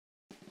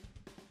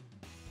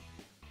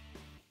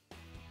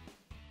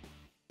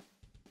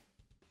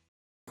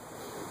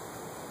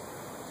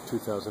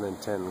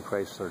2010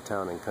 Chrysler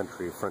Town and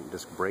Country front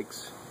disc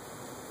brakes.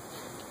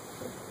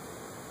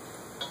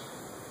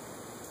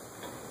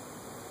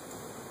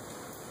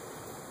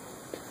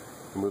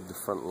 Remove the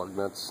front lug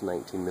nuts,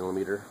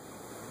 19mm.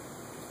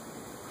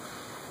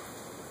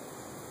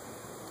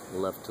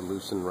 Left to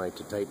loosen, right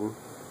to tighten.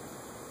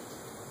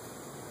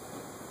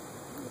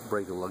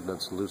 Break the lug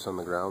nuts loose on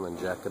the ground and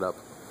jack it up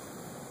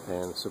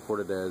and support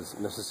it as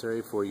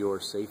necessary for your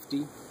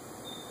safety.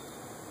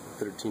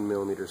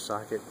 13mm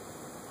socket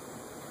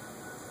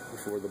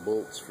for the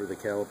bolts for the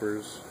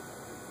calipers.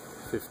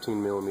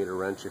 15mm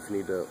wrench if you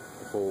need to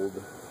hold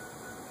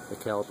the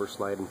caliper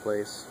slide in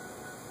place.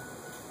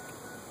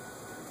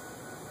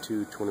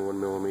 Two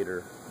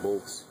 21mm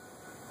bolts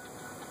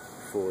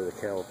for the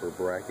caliper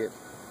bracket.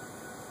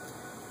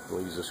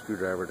 We'll use a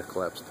screwdriver to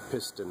collapse the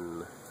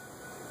piston.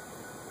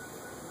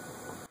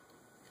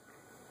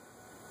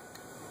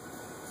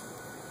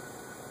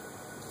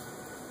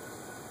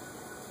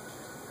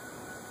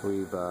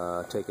 We've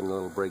taken a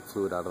little brake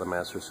fluid out of the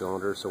master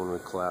cylinder, so when we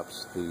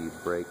collapse the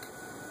brake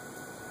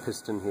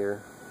piston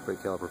here, brake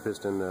caliper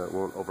piston, it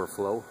won't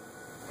overflow.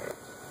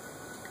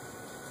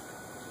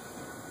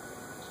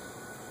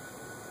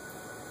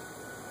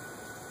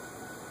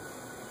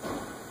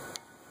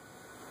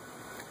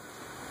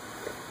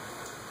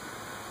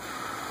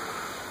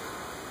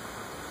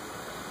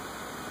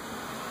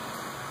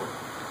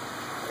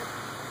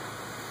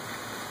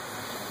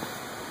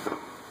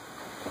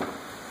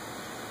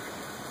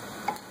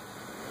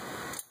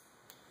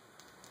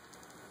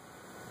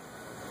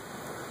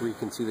 You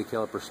can see the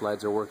caliper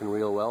slides are working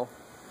real well.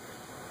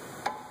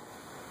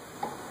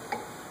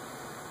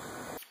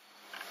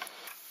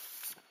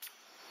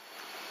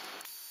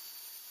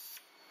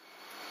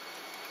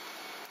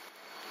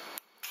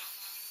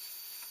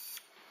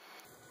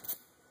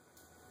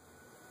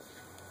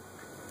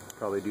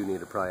 Probably do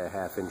need a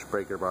 1/2"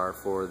 breaker bar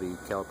for the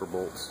caliper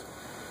bolts.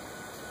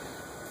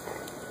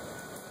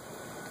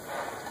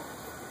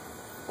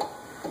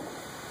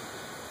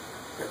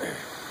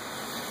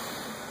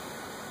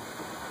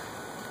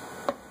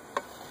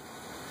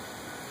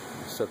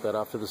 Set that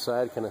off to the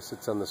side, kind of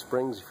sits on the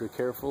springs. If you're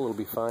careful, it'll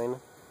be fine.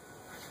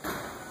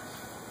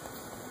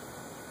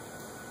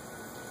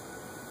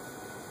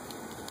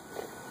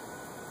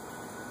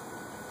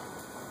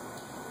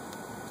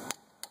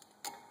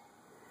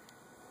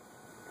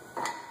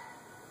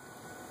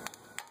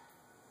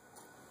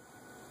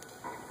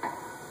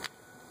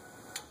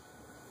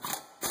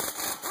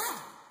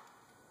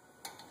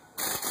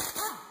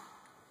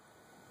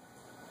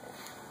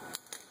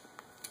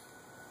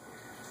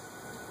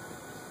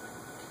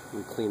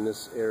 We clean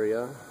this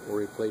area, we'll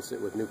replace it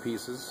with new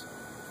pieces,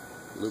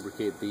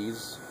 lubricate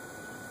these.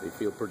 They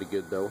feel pretty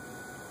good though.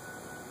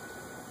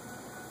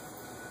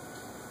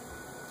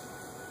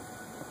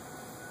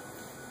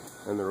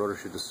 And the rotor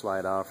should just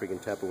slide off. You can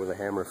tap it with a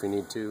hammer if you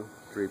need to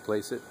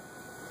replace it.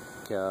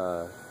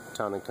 Town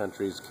and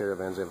Country's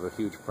Caravans have a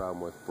huge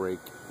problem with brake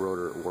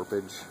rotor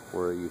warpage,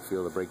 where you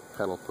feel the brake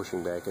pedal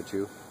pushing back at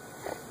you.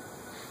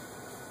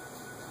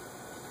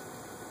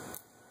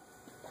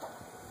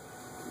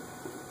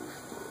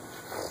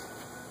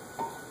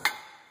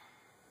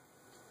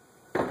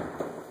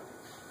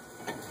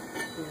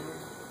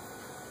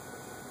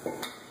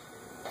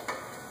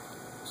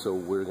 So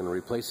we're going to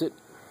replace it.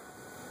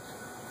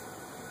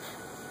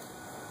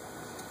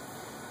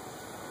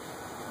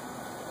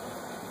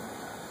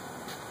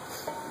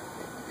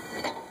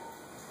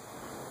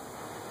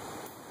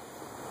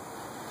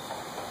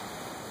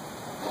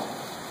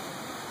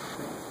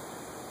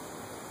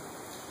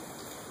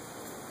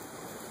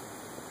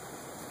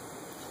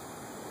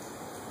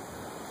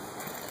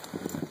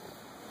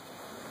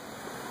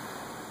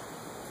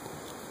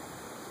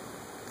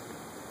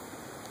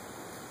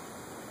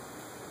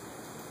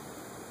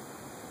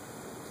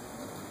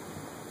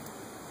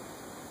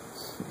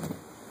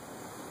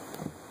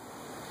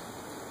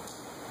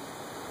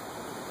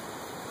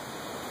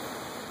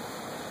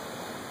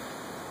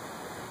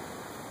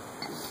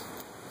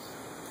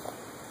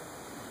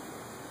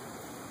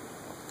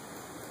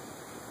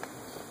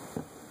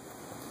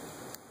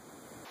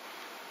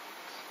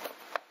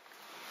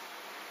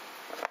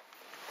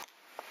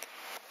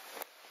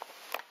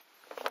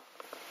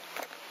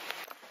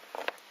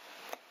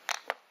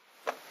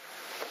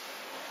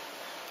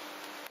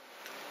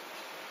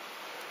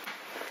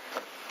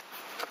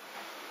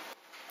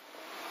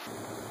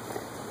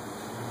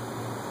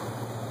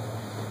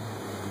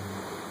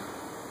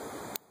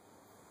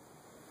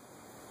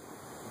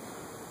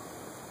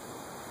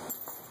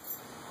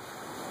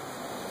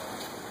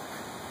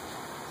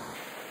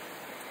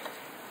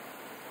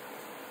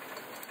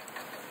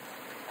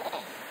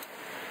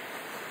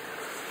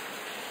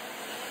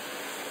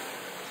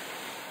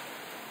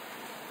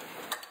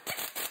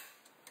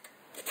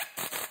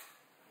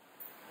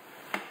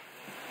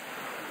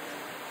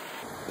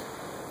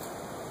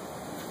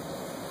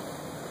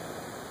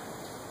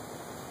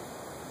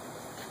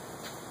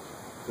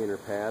 Inner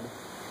pad.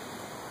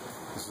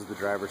 This is the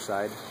driver's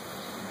side.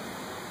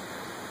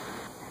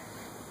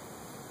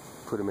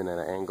 Put them in at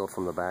an angle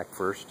from the back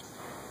first.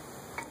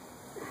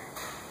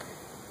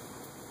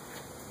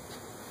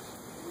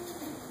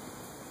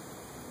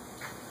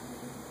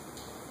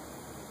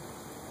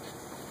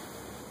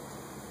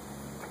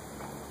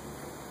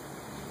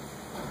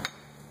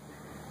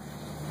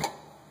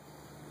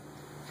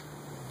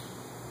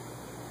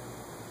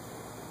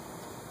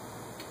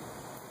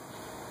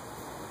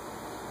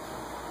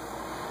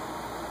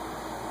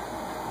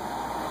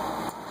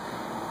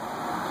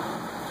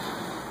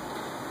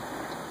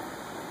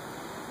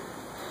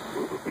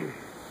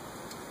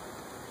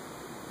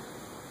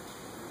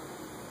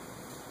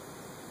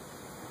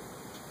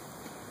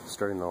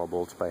 starting all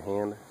bolts by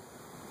hand.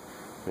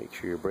 Make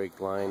sure your brake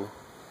line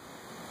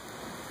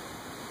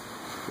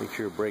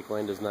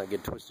does not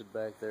get twisted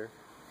back there.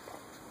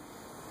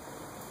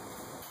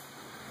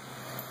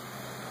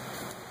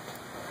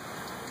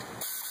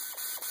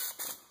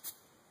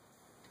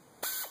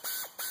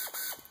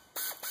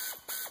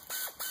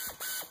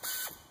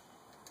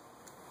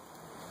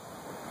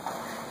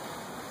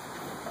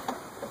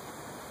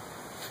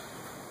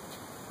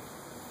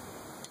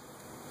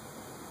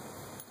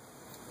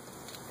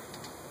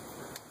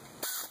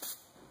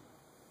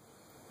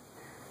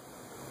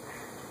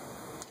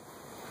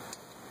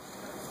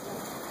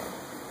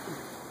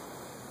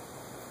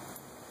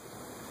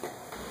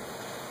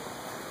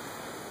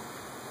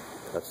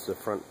 That's the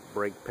front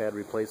brake pad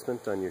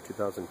replacement on your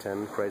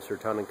 2010 Chrysler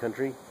Town and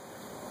Country.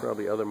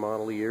 Probably other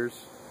model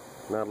years.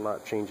 Not a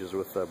lot changes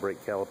with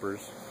brake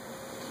calipers.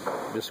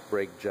 Disc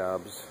brake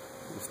jobs,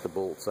 just the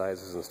bolt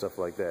sizes and stuff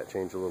like that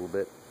change a little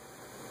bit.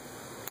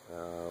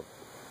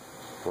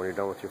 When you're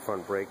done with your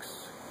front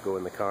brakes, go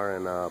in the car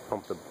and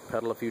pump the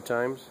pedal a few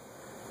times,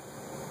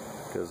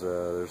 because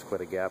there's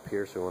quite a gap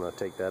here, so we want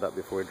to take that up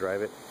before we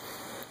drive it.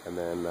 And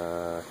then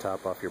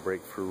top off your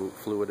brake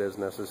fluid as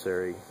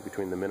necessary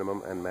between the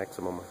minimum and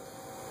maximum.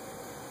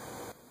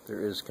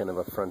 There is kind of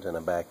a front and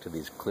a back to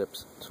these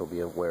clips, so be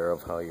aware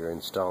of how you're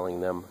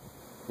installing them.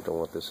 You don't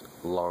want this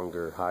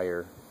longer,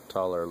 higher,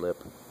 taller lip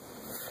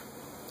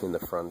in the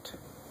front.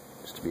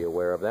 Just to be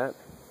aware of that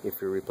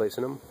if you're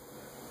replacing them.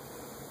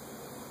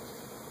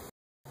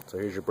 So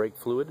here's your brake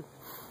fluid.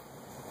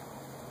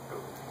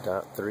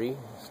 .3.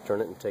 Just turn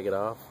it and take it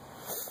off.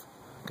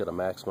 Got a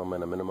maximum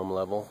and a minimum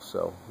level,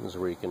 so this is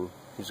where you can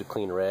use a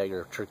clean rag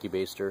or a turkey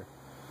baster,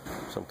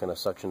 some kind of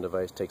suction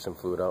device, take some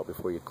fluid out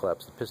before you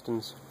collapse the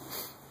pistons.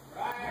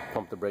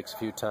 Pump the brakes a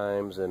few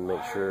times and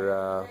make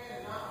sure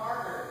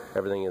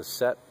everything is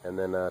set, and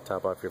then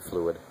top off your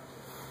fluid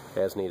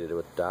as needed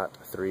with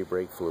 .3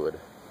 brake fluid.